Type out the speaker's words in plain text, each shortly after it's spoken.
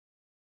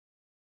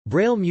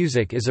Braille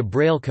music is a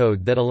Braille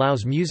code that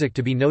allows music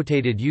to be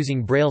notated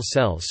using Braille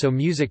cells so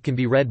music can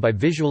be read by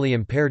visually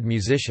impaired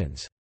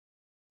musicians.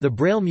 The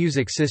Braille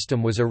music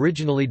system was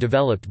originally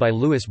developed by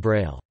Louis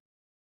Braille.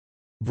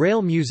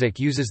 Braille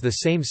music uses the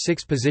same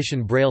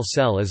 6-position Braille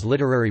cell as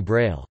literary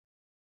Braille.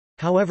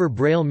 However,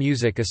 Braille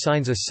music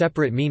assigns a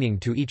separate meaning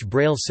to each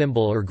Braille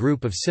symbol or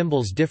group of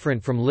symbols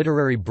different from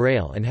literary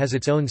Braille and has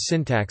its own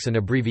syntax and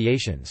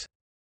abbreviations.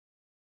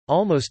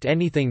 Almost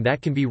anything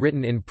that can be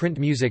written in print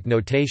music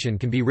notation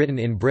can be written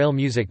in Braille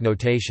music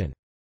notation.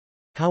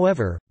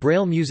 However,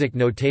 Braille music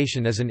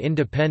notation is an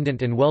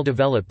independent and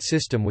well-developed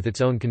system with its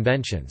own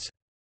conventions.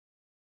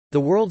 The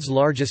world's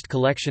largest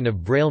collection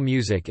of Braille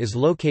music is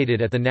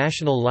located at the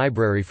National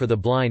Library for the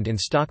Blind in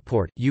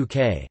Stockport,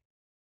 UK.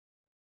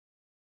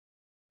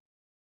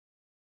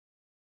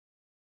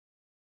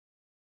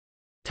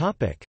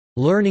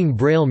 Learning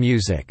Braille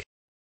music.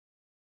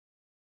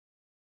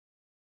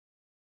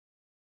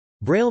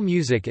 Braille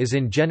music is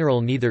in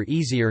general neither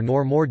easier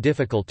nor more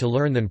difficult to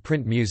learn than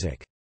print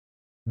music.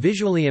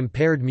 Visually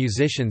impaired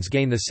musicians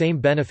gain the same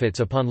benefits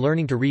upon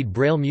learning to read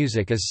Braille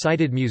music as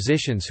sighted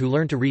musicians who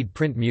learn to read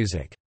print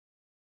music.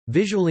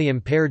 Visually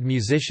impaired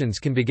musicians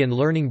can begin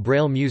learning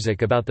Braille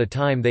music about the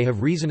time they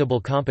have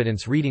reasonable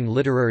competence reading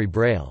literary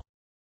Braille.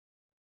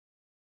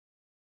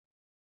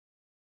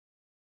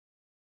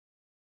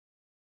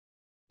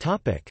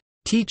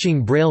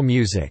 Teaching Braille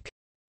music.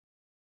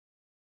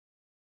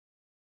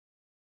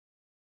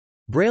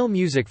 Braille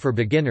music for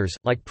beginners,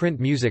 like print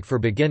music for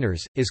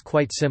beginners, is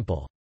quite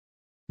simple.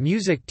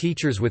 Music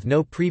teachers with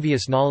no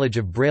previous knowledge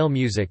of Braille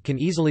music can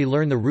easily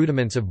learn the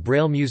rudiments of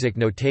Braille music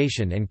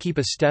notation and keep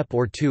a step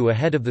or two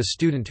ahead of the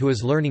student who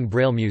is learning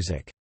Braille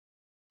music.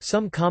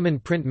 Some common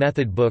print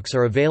method books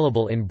are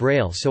available in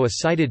Braille, so a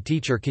sighted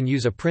teacher can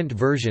use a print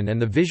version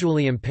and the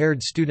visually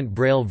impaired student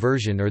Braille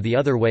version, or the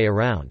other way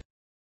around.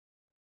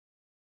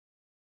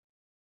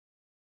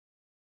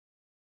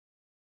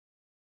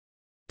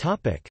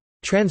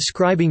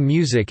 Transcribing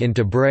music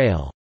into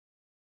Braille.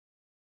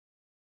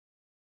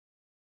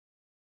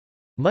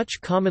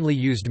 Much commonly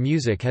used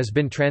music has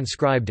been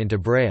transcribed into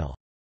Braille.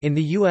 In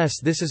the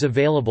U.S. this is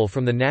available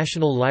from the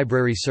National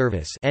Library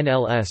Service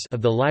 (NLS)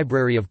 of the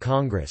Library of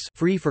Congress,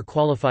 free for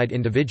qualified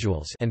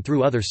individuals, and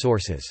through other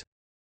sources.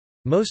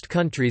 Most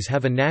countries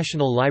have a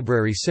national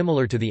library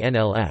similar to the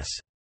NLS.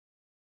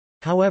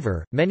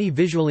 However, many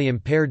visually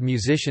impaired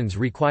musicians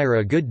require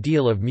a good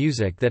deal of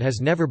music that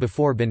has never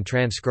before been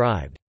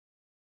transcribed.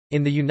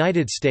 In the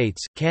United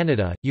States,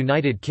 Canada,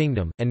 United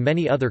Kingdom, and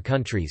many other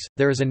countries,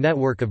 there is a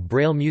network of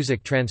Braille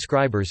music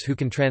transcribers who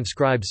can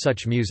transcribe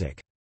such music.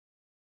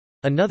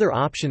 Another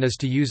option is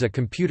to use a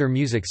computer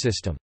music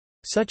system.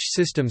 Such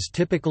systems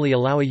typically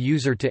allow a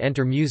user to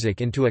enter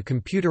music into a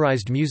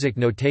computerized music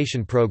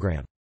notation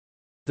program.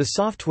 The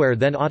software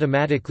then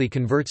automatically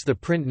converts the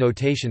print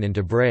notation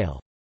into Braille.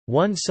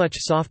 One such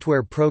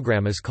software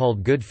program is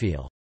called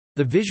Goodfeel.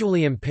 The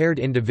visually impaired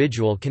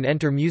individual can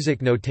enter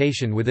music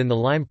notation within the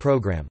LIME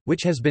program,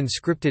 which has been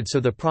scripted so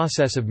the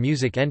process of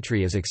music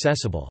entry is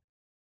accessible.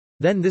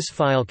 Then this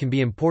file can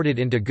be imported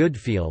into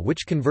Goodfeel,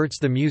 which converts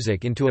the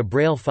music into a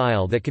Braille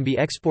file that can be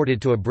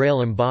exported to a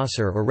Braille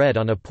embosser or read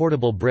on a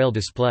portable Braille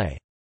display.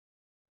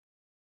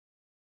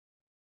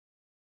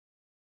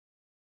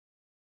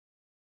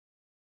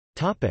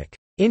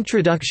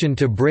 Introduction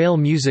to Braille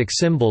music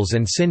symbols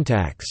and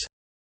syntax.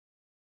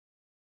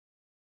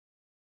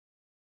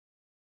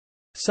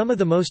 Some of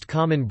the most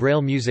common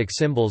Braille music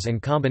symbols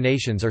and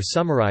combinations are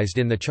summarized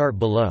in the chart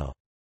below.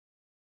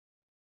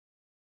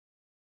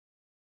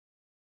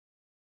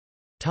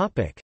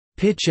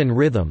 Pitch and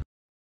rhythm.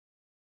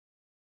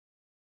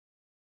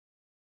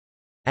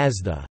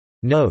 As the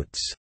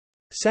notes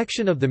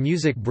section of the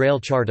music Braille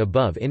chart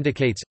above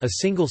indicates, a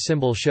single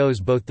symbol shows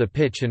both the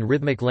pitch and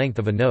rhythmic length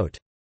of a note.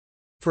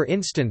 For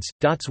instance,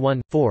 dots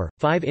 1, 4,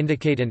 5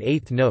 indicate an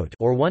eighth note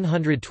or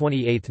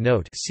 128th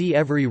note. See,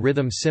 every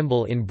rhythm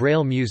symbol in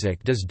Braille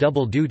music does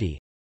double duty.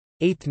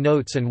 Eighth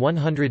notes and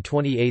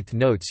 128th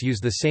notes use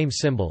the same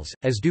symbols,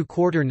 as do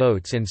quarter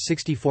notes and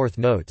 64th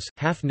notes,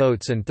 half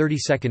notes and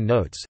 32nd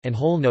notes, and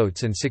whole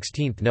notes and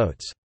 16th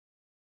notes.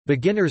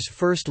 Beginners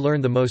first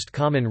learn the most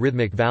common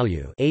rhythmic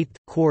value, eighth,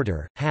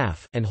 quarter,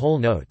 half, and whole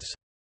notes.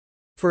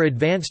 For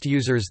advanced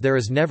users there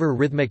is never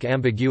rhythmic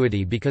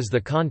ambiguity because the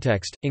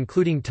context,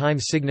 including time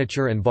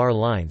signature and bar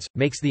lines,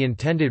 makes the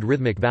intended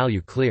rhythmic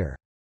value clear.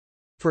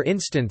 For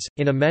instance,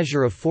 in a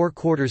measure of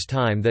 4/4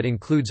 time that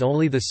includes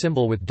only the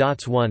symbol with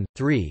dots 1,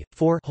 3,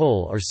 4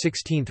 whole or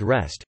 16th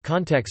rest,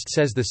 context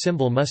says the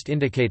symbol must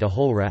indicate a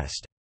whole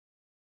rest.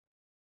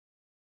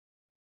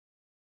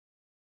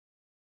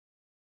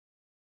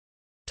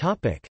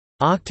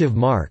 Octave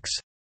marks.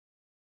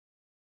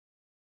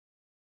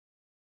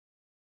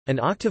 An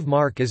octave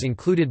mark is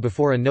included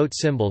before a note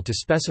symbol to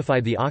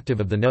specify the octave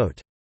of the note.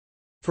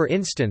 For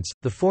instance,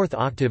 the fourth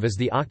octave is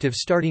the octave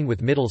starting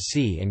with middle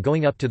C and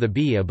going up to the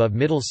B above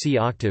middle C.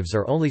 Octaves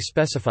are only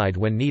specified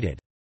when needed.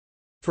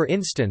 For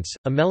instance,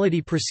 a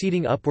melody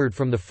proceeding upward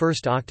from the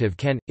first octave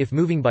can, if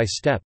moving by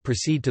step,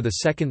 proceed to the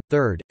second,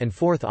 third, and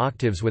fourth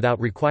octaves without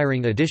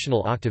requiring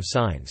additional octave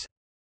signs.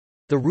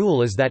 The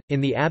rule is that,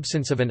 in the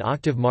absence of an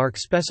octave mark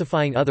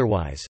specifying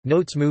otherwise,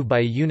 notes move by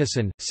a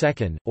unison,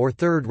 second, or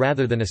third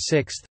rather than a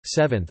sixth,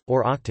 seventh,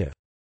 or octave.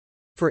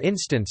 For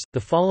instance,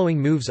 the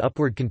following moves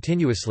upward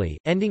continuously,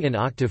 ending in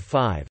octave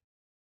 5.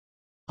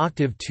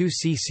 Octave 2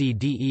 C C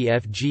D E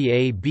F G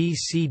A B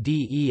C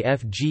D E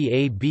F G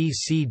A B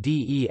C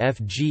D E F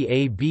G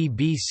A B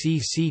B C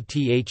C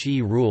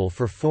The rule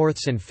for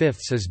fourths and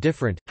fifths is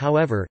different,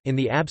 however, in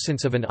the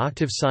absence of an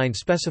octave sign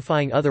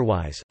specifying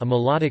otherwise, a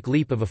melodic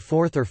leap of a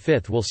fourth or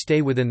fifth will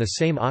stay within the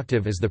same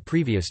octave as the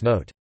previous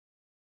note.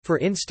 For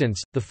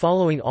instance, the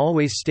following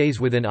always stays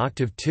within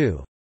octave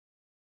 2.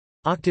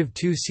 Octave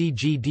 2 C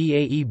G D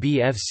A E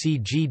B F C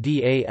G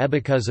D A E.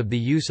 Because of the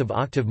use of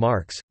octave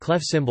marks,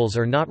 clef symbols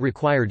are not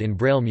required in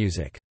Braille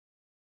music.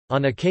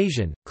 On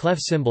occasion, clef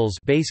symbols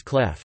bass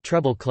clef,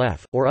 treble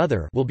clef, or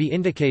other will be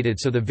indicated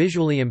so the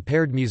visually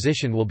impaired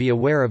musician will be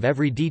aware of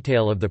every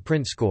detail of the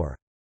print score.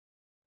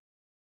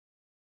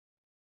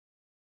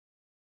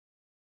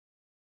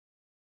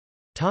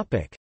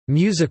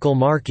 Musical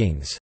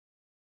markings.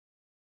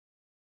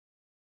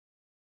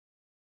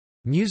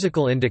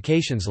 Musical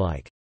indications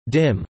like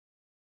dim,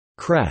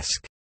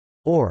 cresc,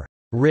 or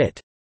writ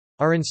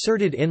are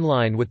inserted in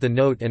line with the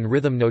note and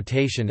rhythm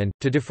notation and,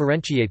 to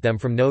differentiate them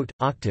from note,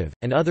 octave,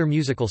 and other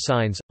musical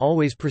signs,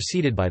 always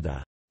preceded by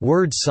the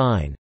word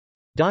sign.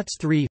 Dots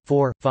 3,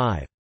 4,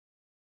 5.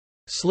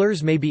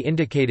 Slurs may be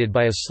indicated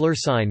by a slur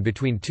sign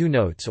between two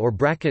notes or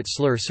bracket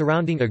slur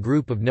surrounding a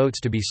group of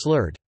notes to be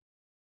slurred.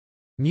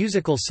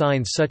 Musical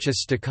signs such as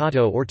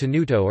staccato or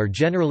tenuto are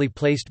generally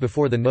placed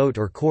before the note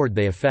or chord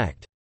they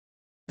affect.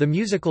 The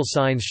musical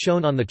signs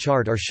shown on the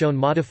chart are shown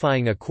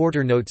modifying a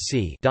quarter note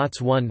C. Dots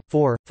 1,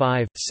 4,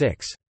 5,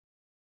 6.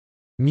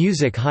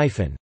 Music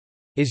hyphen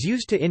is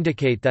used to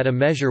indicate that a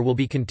measure will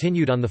be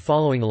continued on the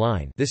following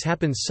line. This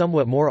happens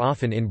somewhat more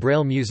often in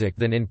Braille music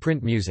than in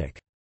print music.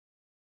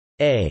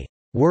 A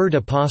word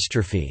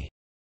apostrophe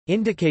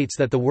indicates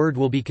that the word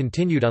will be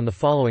continued on the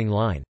following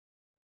line.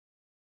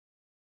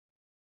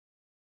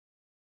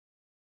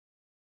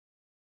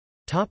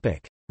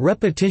 Topic: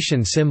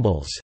 Repetition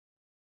symbols.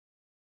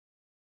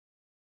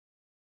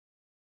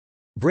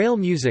 Braille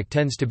music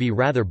tends to be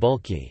rather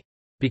bulky.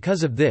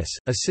 Because of this,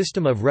 a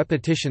system of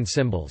repetition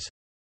symbols,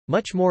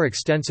 much more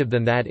extensive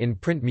than that in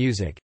print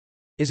music,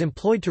 is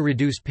employed to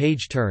reduce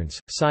page turns,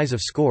 size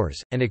of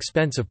scores, and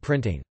expense of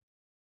printing.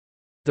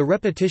 The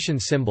repetition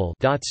symbol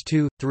dots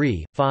 2,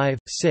 3, 5,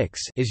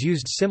 6 is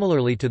used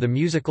similarly to the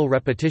musical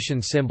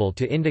repetition symbol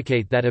to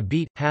indicate that a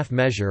beat, half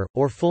measure,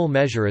 or full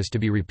measure is to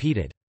be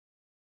repeated.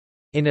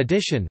 In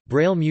addition,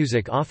 Braille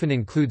music often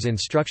includes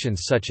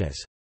instructions such as,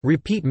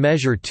 "Repeat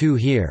measure 2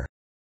 here,"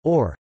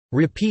 or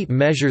 "Repeat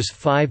measures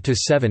 5 to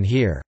 7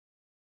 here."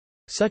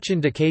 Such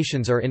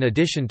indications are in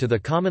addition to the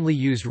commonly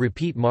used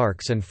repeat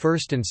marks and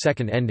first and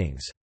second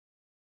endings.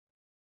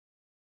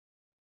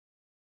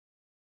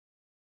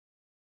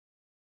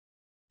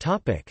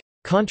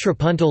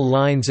 Contrapuntal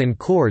lines and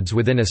chords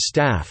within a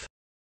staff.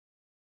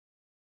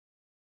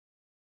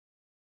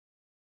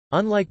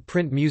 Unlike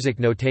print music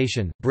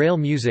notation, Braille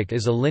music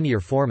is a linear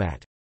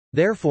format.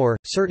 Therefore,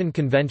 certain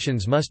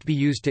conventions must be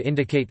used to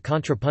indicate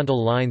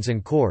contrapuntal lines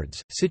and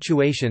chords,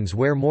 situations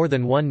where more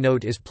than one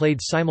note is played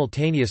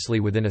simultaneously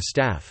within a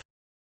staff.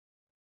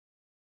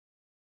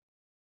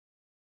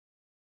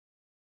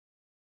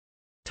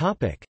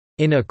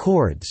 In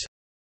chords.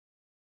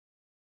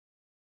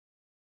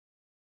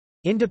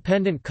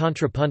 Independent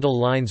contrapuntal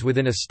lines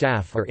within a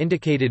staff are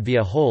indicated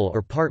via whole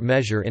or part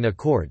measure in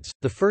chords.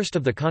 The first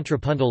of the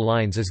contrapuntal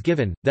lines is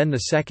given, then the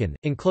second,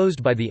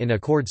 enclosed by the in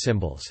chord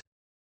symbols.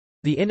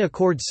 The in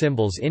chord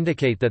symbols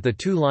indicate that the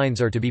two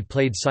lines are to be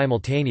played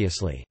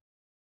simultaneously.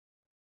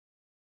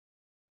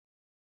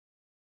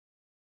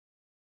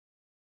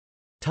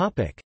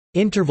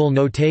 Interval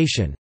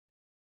notation.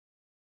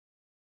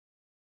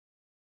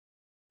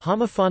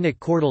 Homophonic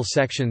chordal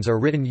sections are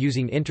written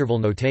using interval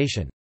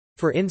notation.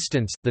 For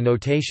instance, the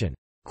notation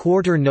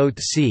quarter note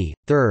C,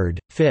 third,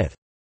 fifth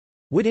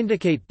would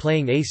indicate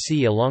playing a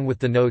C along with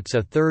the notes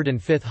a third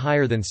and fifth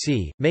higher than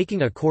C,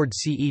 making a chord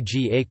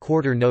CEG a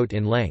quarter note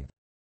in length.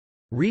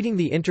 Reading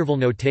the interval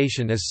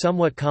notation is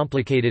somewhat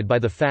complicated by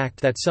the fact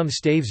that some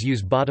staves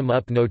use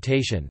bottom-up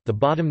notation, the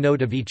bottom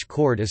note of each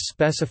chord is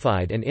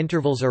specified and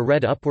intervals are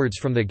read upwards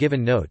from the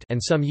given note,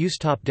 and some use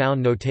top-down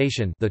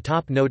notation, the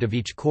top note of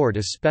each chord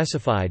is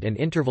specified and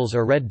intervals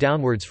are read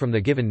downwards from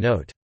the given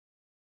note.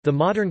 The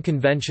modern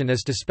convention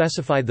is to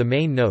specify the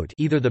main note,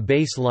 either the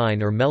bass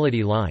line or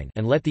melody line,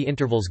 and let the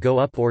intervals go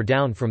up or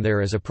down from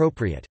there as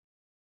appropriate.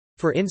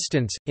 For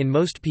instance, in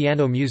most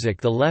piano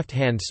music the left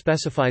hand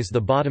specifies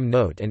the bottom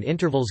note and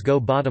intervals go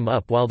bottom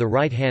up while the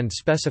right hand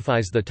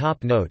specifies the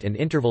top note and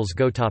intervals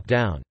go top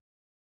down.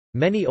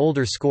 Many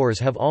older scores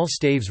have all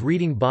staves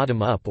reading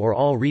bottom up or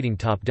all reading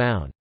top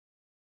down.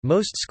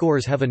 Most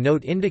scores have a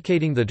note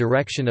indicating the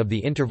direction of the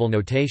interval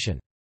notation.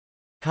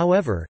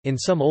 However, in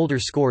some older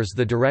scores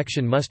the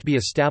direction must be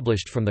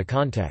established from the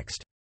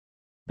context.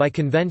 By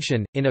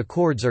convention, in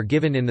accords are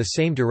given in the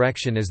same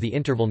direction as the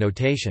interval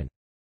notation.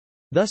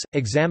 Thus,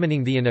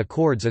 examining the in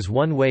accords is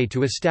one way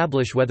to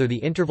establish whether the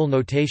interval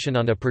notation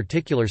on a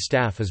particular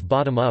staff is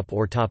bottom-up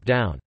or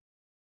top-down.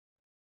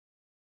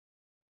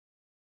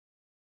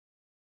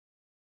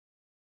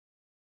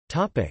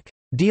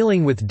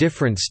 Dealing with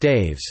different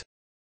staves.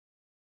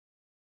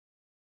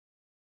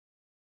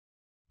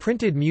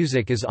 Printed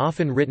music is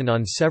often written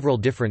on several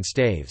different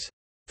staves.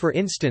 For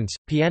instance,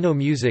 piano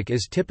music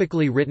is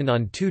typically written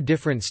on two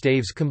different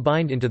staves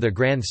combined into the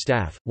grand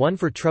staff, one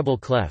for treble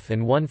clef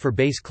and one for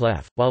bass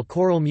clef, while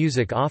choral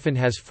music often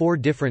has four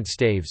different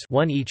staves,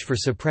 one each for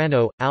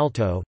soprano,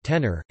 alto,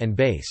 tenor, and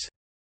bass.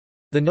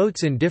 The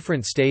notes in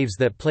different staves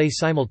that play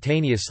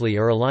simultaneously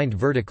are aligned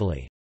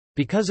vertically.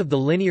 Because of the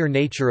linear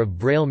nature of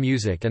Braille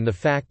music and the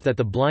fact that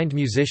the blind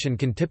musician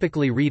can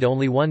typically read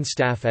only one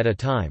staff at a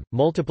time,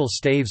 multiple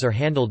staves are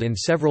handled in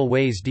several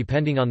ways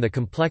depending on the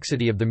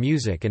complexity of the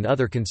music and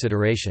other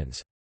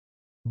considerations.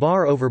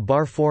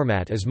 Bar-over-bar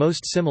format is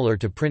most similar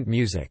to print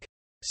music.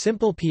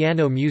 Simple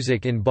piano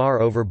music in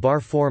bar-over-bar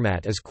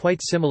format is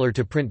quite similar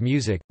to print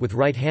music, with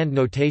right-hand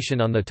notation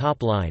on the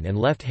top line and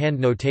left-hand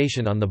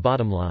notation on the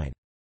bottom line.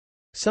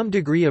 Some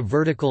degree of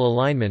vertical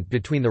alignment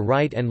between the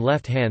right and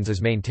left hands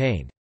is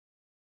maintained.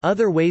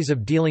 Other ways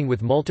of dealing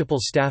with multiple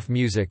staff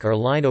music are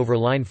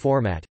line-over-line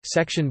format,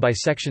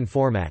 section-by-section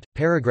format,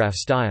 paragraph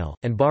style,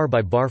 and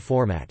bar-by-bar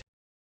format.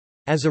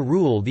 As a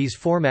rule, these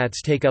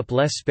formats take up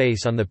less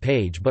space on the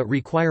page but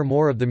require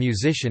more of the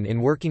musician in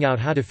working out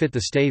how to fit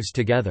the staves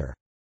together.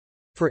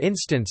 For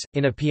instance,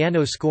 in a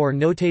piano score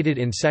notated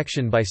in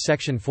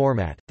section-by-section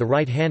format, the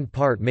right-hand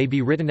part may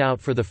be written out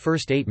for the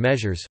first 8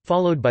 measures,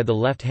 followed by the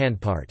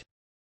left-hand part.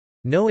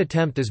 No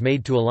attempt is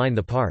made to align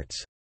the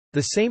parts.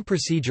 The same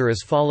procedure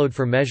is followed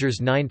for measures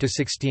 9 to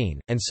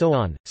 16, and so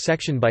on,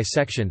 section by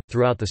section,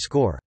 throughout the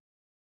score.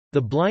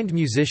 The blind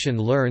musician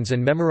learns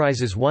and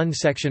memorizes one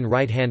section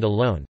right hand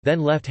alone,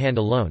 then left hand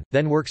alone,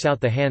 then works out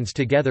the hands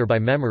together by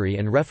memory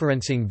and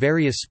referencing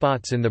various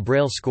spots in the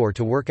Braille score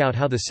to work out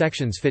how the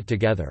sections fit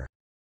together.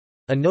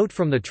 A note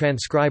from the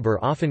transcriber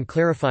often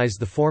clarifies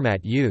the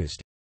format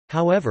used.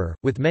 However,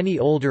 with many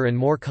older and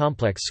more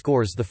complex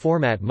scores the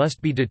format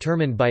must be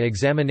determined by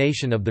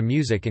examination of the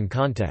music and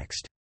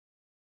context.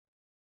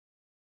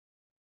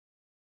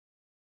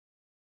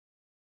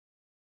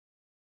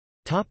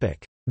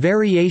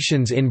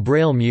 Variations in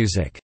Braille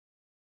music.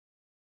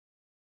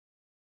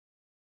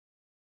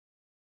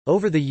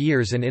 Over the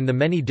years and in the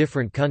many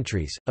different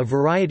countries, a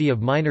variety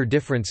of minor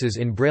differences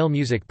in Braille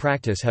music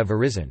practice have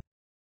arisen.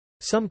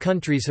 Some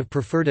countries have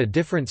preferred a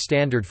different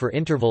standard for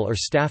interval or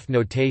staff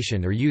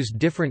notation or used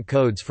different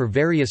codes for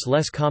various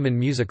less common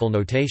musical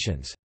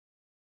notations.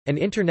 An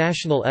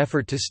international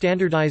effort to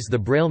standardize the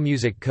Braille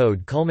Music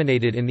Code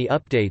culminated in the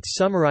updates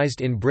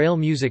summarized in Braille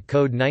Music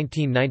Code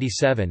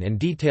 1997 and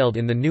detailed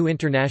in the New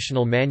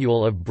International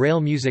Manual of Braille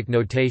Music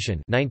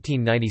Notation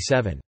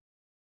 1997.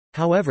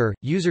 However,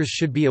 users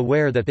should be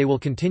aware that they will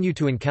continue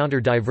to encounter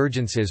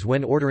divergences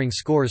when ordering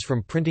scores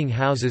from printing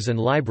houses and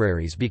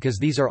libraries because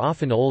these are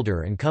often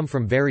older and come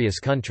from various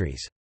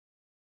countries.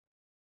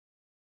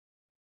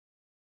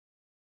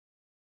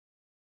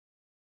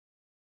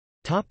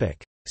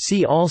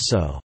 See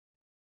also: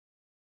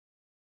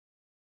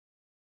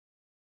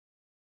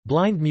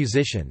 Blind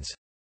musicians.